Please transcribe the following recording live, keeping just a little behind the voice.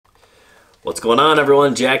What's going on,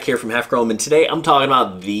 everyone? Jack here from Half Chrome, and today I'm talking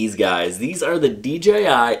about these guys. These are the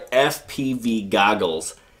DJI FPV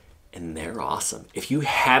Goggles, and they're awesome. If you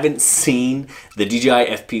haven't seen the DJI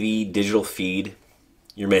FPV digital feed,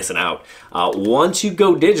 you're missing out. Once you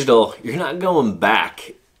go digital, you're not going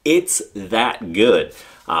back. It's that good.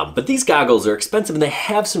 But these goggles are expensive, and they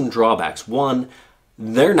have some drawbacks. One,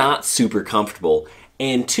 they're not super comfortable.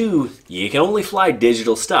 And two, you can only fly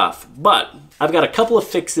digital stuff. But I've got a couple of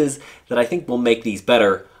fixes that I think will make these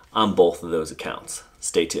better on both of those accounts.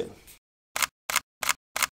 Stay tuned.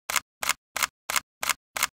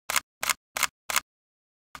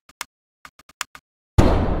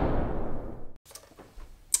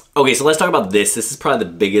 Okay, so let's talk about this. This is probably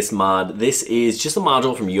the biggest mod. This is just a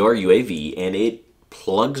module from your UAV, and it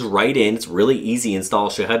plugs right in. It's really easy install. I'll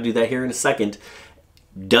show you how to do that here in a second.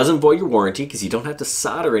 Doesn't void your warranty because you don't have to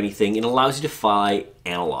solder anything. It allows you to fly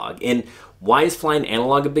analog. And why is flying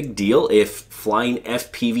analog a big deal if flying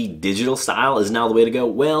FPV digital style is now the way to go?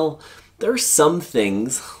 Well, there are some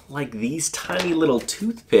things like these tiny little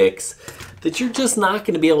toothpicks that you're just not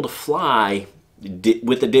going to be able to fly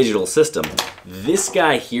with the digital system. This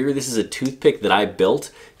guy here, this is a toothpick that I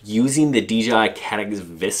built using the DJI Catex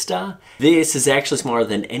Vista. This is actually smaller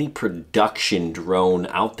than any production drone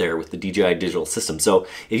out there with the DJI digital system. So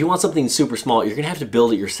if you want something super small, you're gonna have to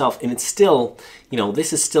build it yourself, and it's still, you know,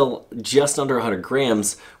 this is still just under 100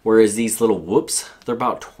 grams, whereas these little whoops, they're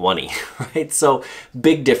about 20, right? So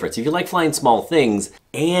big difference. If you like flying small things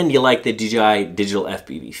and you like the DJI digital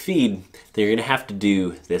FPV feed, then you're gonna have to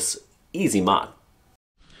do this easy mod.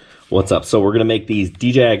 What's up? So we're gonna make these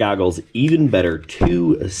DJI goggles even better.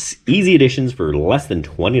 Two easy additions for less than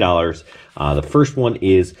 $20. The first one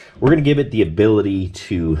is we're gonna give it the ability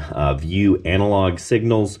to view analog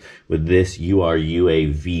signals with this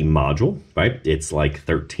URUAV module, right? It's like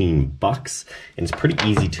 13 bucks, and it's pretty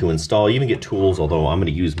easy to install. You even get tools, although I'm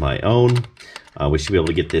gonna use my own. We should be able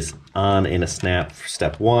to get this on in a snap. For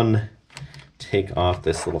step one, take off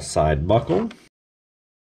this little side buckle.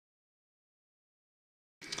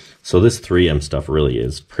 So this 3M stuff really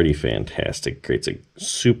is pretty fantastic. Creates a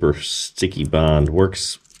super sticky bond.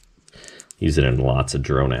 Works, use it in lots of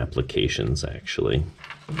drone applications actually.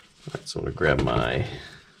 All right, so I'm gonna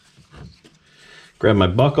grab my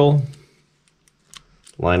buckle,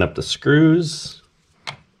 line up the screws,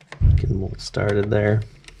 get them started there.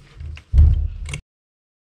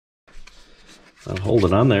 I'll hold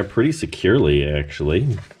it on there pretty securely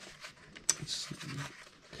actually.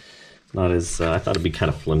 Not as, I thought it'd be kind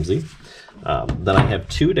of flimsy. Then I have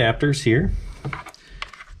two adapters here.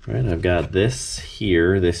 All right, I've got this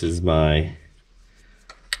here. This is my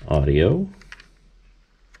audio.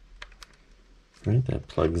 All right, that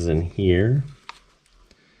plugs in here.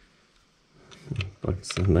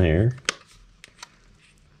 Plugs in there.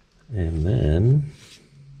 And then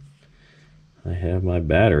I have my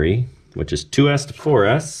battery, which is 2S to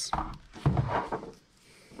 4S.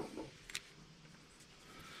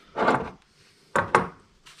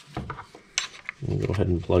 We'll go ahead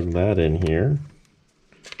and plug that in here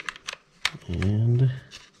and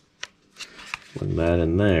plug that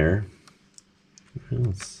in there.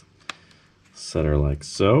 Let's set her like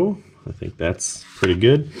so. I think that's pretty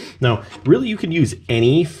good. Now, really you can use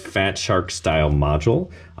any Fat Shark style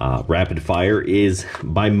module. Rapid Fire is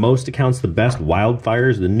by most accounts the best. Wildfire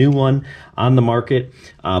is the new one on the market.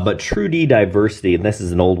 But TrueD Diversity, and this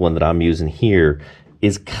is an old one that I'm using here,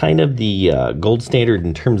 is kind of the gold standard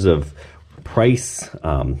in terms of price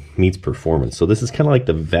meets performance. So this is kind of like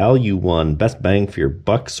the value one, best bang for your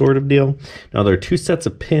buck sort of deal. Now there are two sets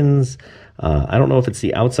of pins. I don't know if it's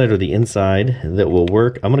the outside or the inside that will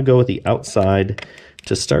work. I'm going to go with the outside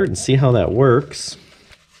to start and see how that works.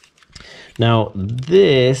 Now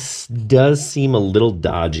this does seem a little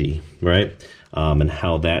dodgy, right? And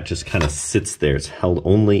how that just kind of sits there. It's held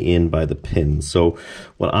only in by the pins. So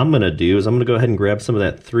what I'm going to do is I'm going to go ahead and grab some of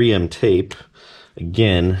that 3M tape.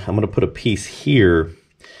 Again, I'm going to put a piece here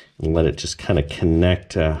and let it just kind of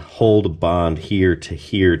connect, hold a bond here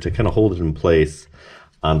to kind of hold it in place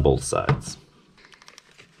on both sides.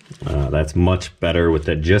 That's much better with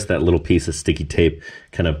that, just that little piece of sticky tape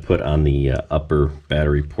kind of put on the upper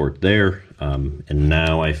battery port there. And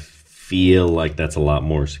now I feel like that's a lot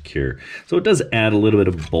more secure. So it does add a little bit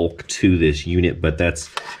of bulk to this unit, but that's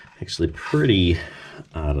actually pretty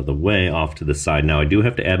out of the way off to the side. Now I do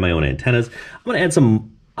have to add my own antennas. I'm going to add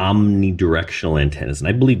some omnidirectional antennas, and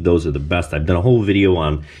I believe those are the best. I've done a whole video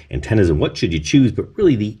on antennas and what should you choose, but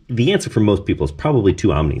really the answer for most people is probably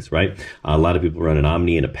two omnis, right? A lot of people run an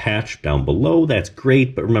omni and a patch down below. That's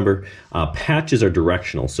great, but remember, patches are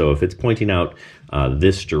directional. So if it's pointing out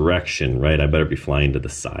this direction, right? I better be flying to the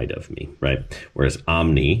side of me, right? Whereas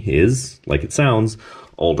Omni is, like it sounds,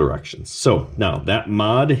 all directions. So now that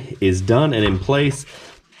mod is done and in place.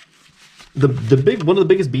 One of the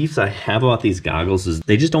biggest beefs I have about these goggles is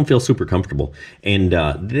they just don't feel super comfortable. And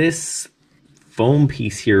this foam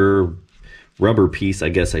piece here, rubber piece, I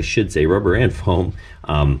guess I should say, rubber and foam,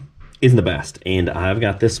 isn't the best. And I've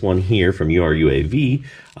got this one here from URUAV,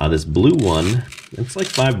 this blue one. It's like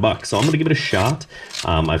 $5, so I'm gonna give it a shot.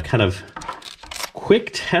 I've kind of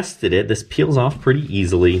quick tested it. This peels off pretty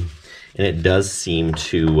easily, and it does seem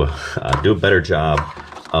to do a better job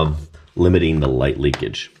of limiting the light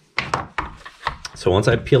leakage. So once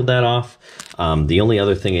I peeled that off, the only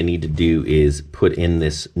other thing I need to do is put in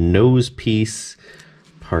this nose piece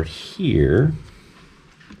part here.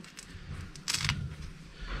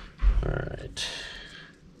 All right.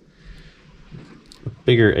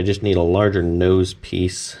 I just need a larger nose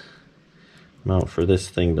piece mount for this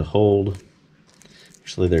thing to hold.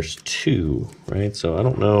 Actually, there's two, right? So I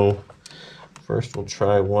don't know. First, we'll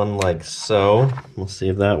try one like so. We'll see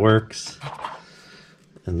if that works.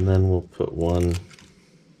 And then we'll put one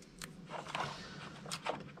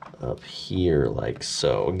up here like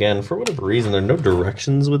so. Again, for whatever reason, there are no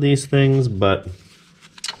directions with these things, but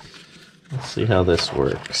let's see how this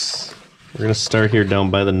works. We're gonna start here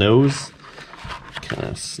down by the nose. Kind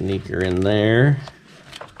of sneak her in there.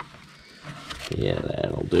 Yeah,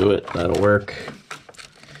 that'll do it. That'll work.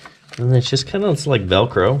 And it's just kind of, it's like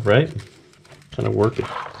Velcro, right? Kind of work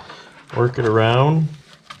it around.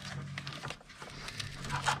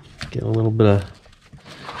 Get a little bit of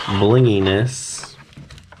blinginess.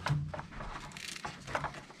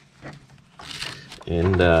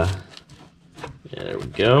 And there we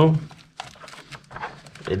go.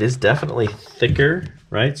 It is definitely thicker,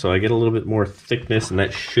 right? So I get a little bit more thickness, and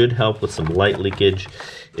that should help with some light leakage.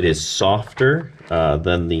 It is softer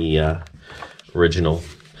than the original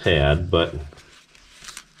pad, but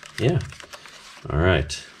yeah. All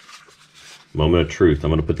right. Moment of truth.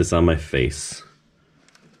 I'm gonna put this on my face.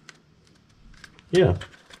 Yeah,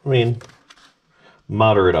 I mean,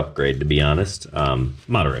 moderate upgrade, to be honest.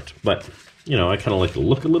 Moderate, but you know, I kind of like the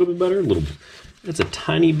look a little bit better. It's a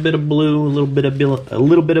tiny bit of blue, a little bit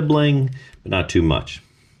of bling, but not too much.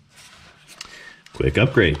 Quick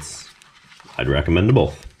upgrades. I'd recommend them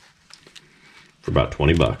both for about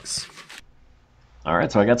 $20. All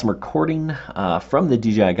right, so I got some recording from the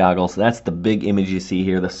DJI goggles. That's the big image you see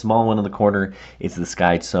here. The small one in the corner is the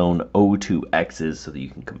Skyzone O2Xs, so that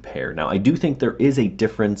you can compare. Now, I do think there is a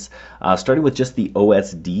difference. Starting with just the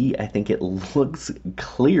OSD, I think it looks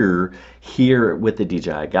clearer here with the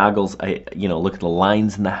DJI goggles. Look at the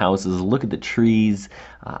lines in the houses, look at the trees.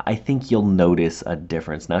 I think you'll notice a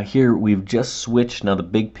difference. Now here, we've just switched. Now the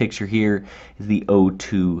big picture here is the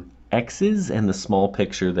O2Xs, and the small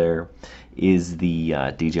picture there is the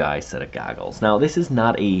DJI set of goggles. Now this is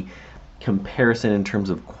not a comparison in terms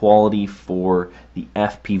of quality for the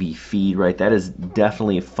FPV feed, right? That is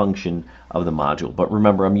definitely a function of the module. But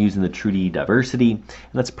remember, I'm using the TrueD Diversity, and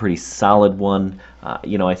that's a pretty solid one.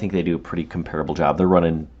 I think they do a pretty comparable job. They're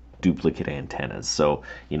running duplicate antennas, so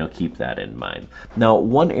keep that in mind. Now,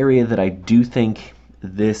 one area that I do think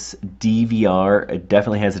this DVR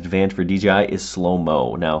definitely has an advantage for DJI is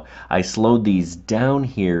slow-mo. Now, I slowed these down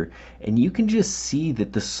here, and you can just see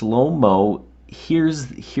that the slow-mo, here's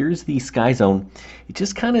the Skyzone, it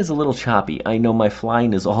just kind of is a little choppy. I know my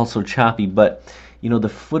flying is also choppy, but the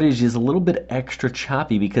footage is a little bit extra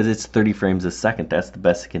choppy because it's 30 frames a second. That's the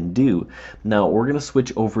best it can do. Now, we're going to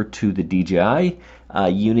switch over to the DJI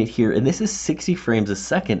unit here, and this is 60 frames a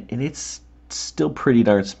second, and it's still pretty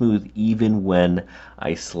darn smooth even when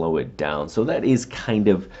I slow it down. So that is kind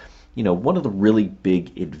of one of the really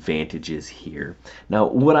big advantages here. Now,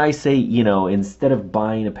 would I say, instead of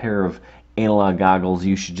buying a pair of analog goggles,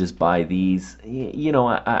 you should just buy these?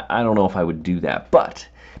 I don't know if I would do that. But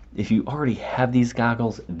if you already have these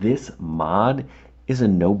goggles, this mod is a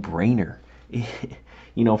no-brainer.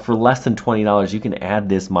 For less than $20, you can add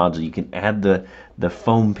this module. You can add the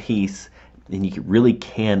foam piece, and you really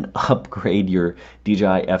can upgrade your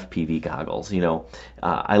DJI FPV goggles.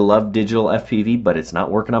 I love digital FPV, but it's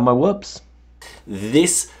not working on my whoops.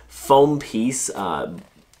 This foam piece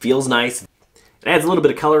feels nice. It adds a little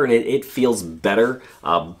bit of color, and it feels better.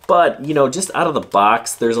 But, just out of the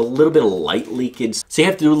box, there's a little bit of light leakage. So you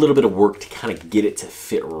have to do a little bit of work to kind of get it to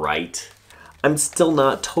fit right. I'm still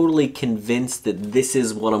not totally convinced that this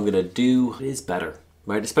is what I'm going to do. It is better,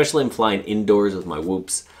 right? Especially I'm flying indoors with my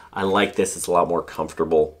whoops. I like this. It's a lot more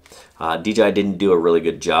comfortable. DJI didn't do a really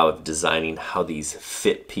good job of designing how these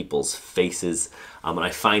fit people's faces, and I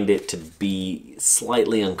find it to be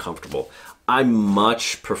slightly uncomfortable. I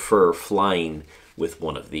much prefer flying with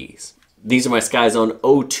one of these. These are my Skyzone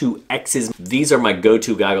O2Xs. These are my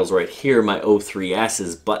go-to goggles right here, my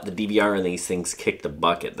O3Ss, but the DVR in these things kicked the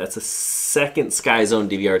bucket. That's a second Skyzone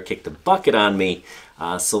DVR to kick the bucket on me,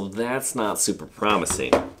 so that's not super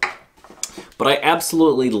promising. But I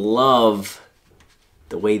absolutely love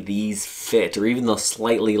the way these fit, or even the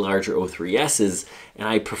slightly larger O3Ss, and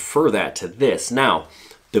I prefer that to this. Now,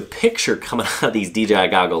 the picture coming out of these DJI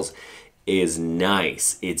goggles is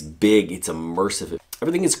nice. It's big, it's immersive.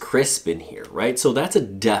 Everything is crisp in here, right? So that's a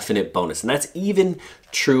definite bonus. And that's even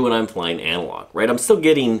true when I'm flying analog, right? I'm still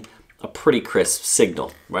getting a pretty crisp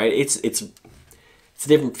signal, right? It's a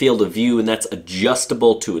different field of view, and that's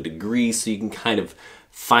adjustable to a degree, so you can kind of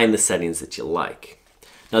find the settings that you like.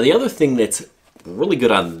 Now, the other thing that's really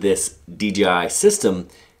good on this DJI system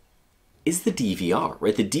is the DVR,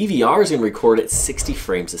 right? The DVR is going to record at 60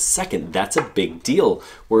 frames a second. That's a big deal,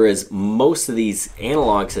 whereas most of these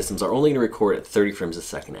analog systems are only going to record at 30 frames a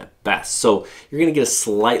second at best. So you're going to get a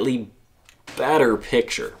slightly better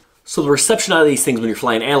picture. So the reception out of these things when you're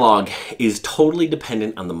flying analog is totally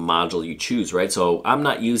dependent on the module you choose, right? So I'm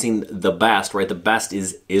not using the best, right? The best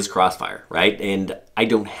is Crossfire, right? And I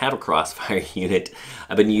don't have a Crossfire unit.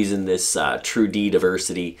 I've been using this True D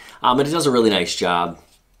Diversity, and it does a really nice job.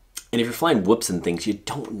 And if you're flying whoops and things, you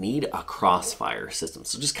don't need a Crossfire system.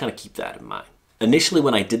 So just kind of keep that in mind. Initially,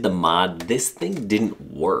 when I did the mod, this thing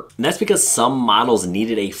didn't work. And that's because some models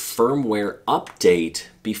needed a firmware update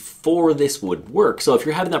before this would work. So if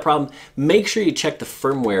you're having that problem, make sure you check the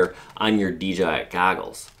firmware on your DJI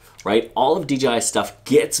goggles, right? All of DJI stuff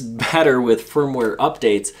gets better with firmware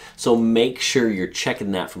updates, so make sure you're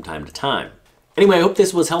checking that from time to time. Anyway, I hope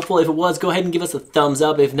this was helpful. If it was, go ahead and give us a thumbs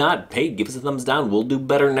up. If not, hey, give us a thumbs down. We'll do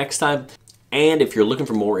better next time. And if you're looking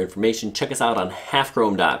for more information, check us out on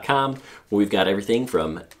halfchrome.com, where we've got everything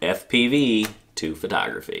from FPV to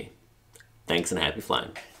photography. Thanks and happy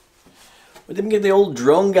flying. We didn't get the old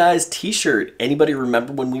Drone Guys t-shirt. Anybody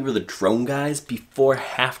remember when we were the Drone Guys before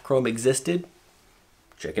Half Chrome existed?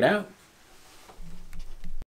 Check it out.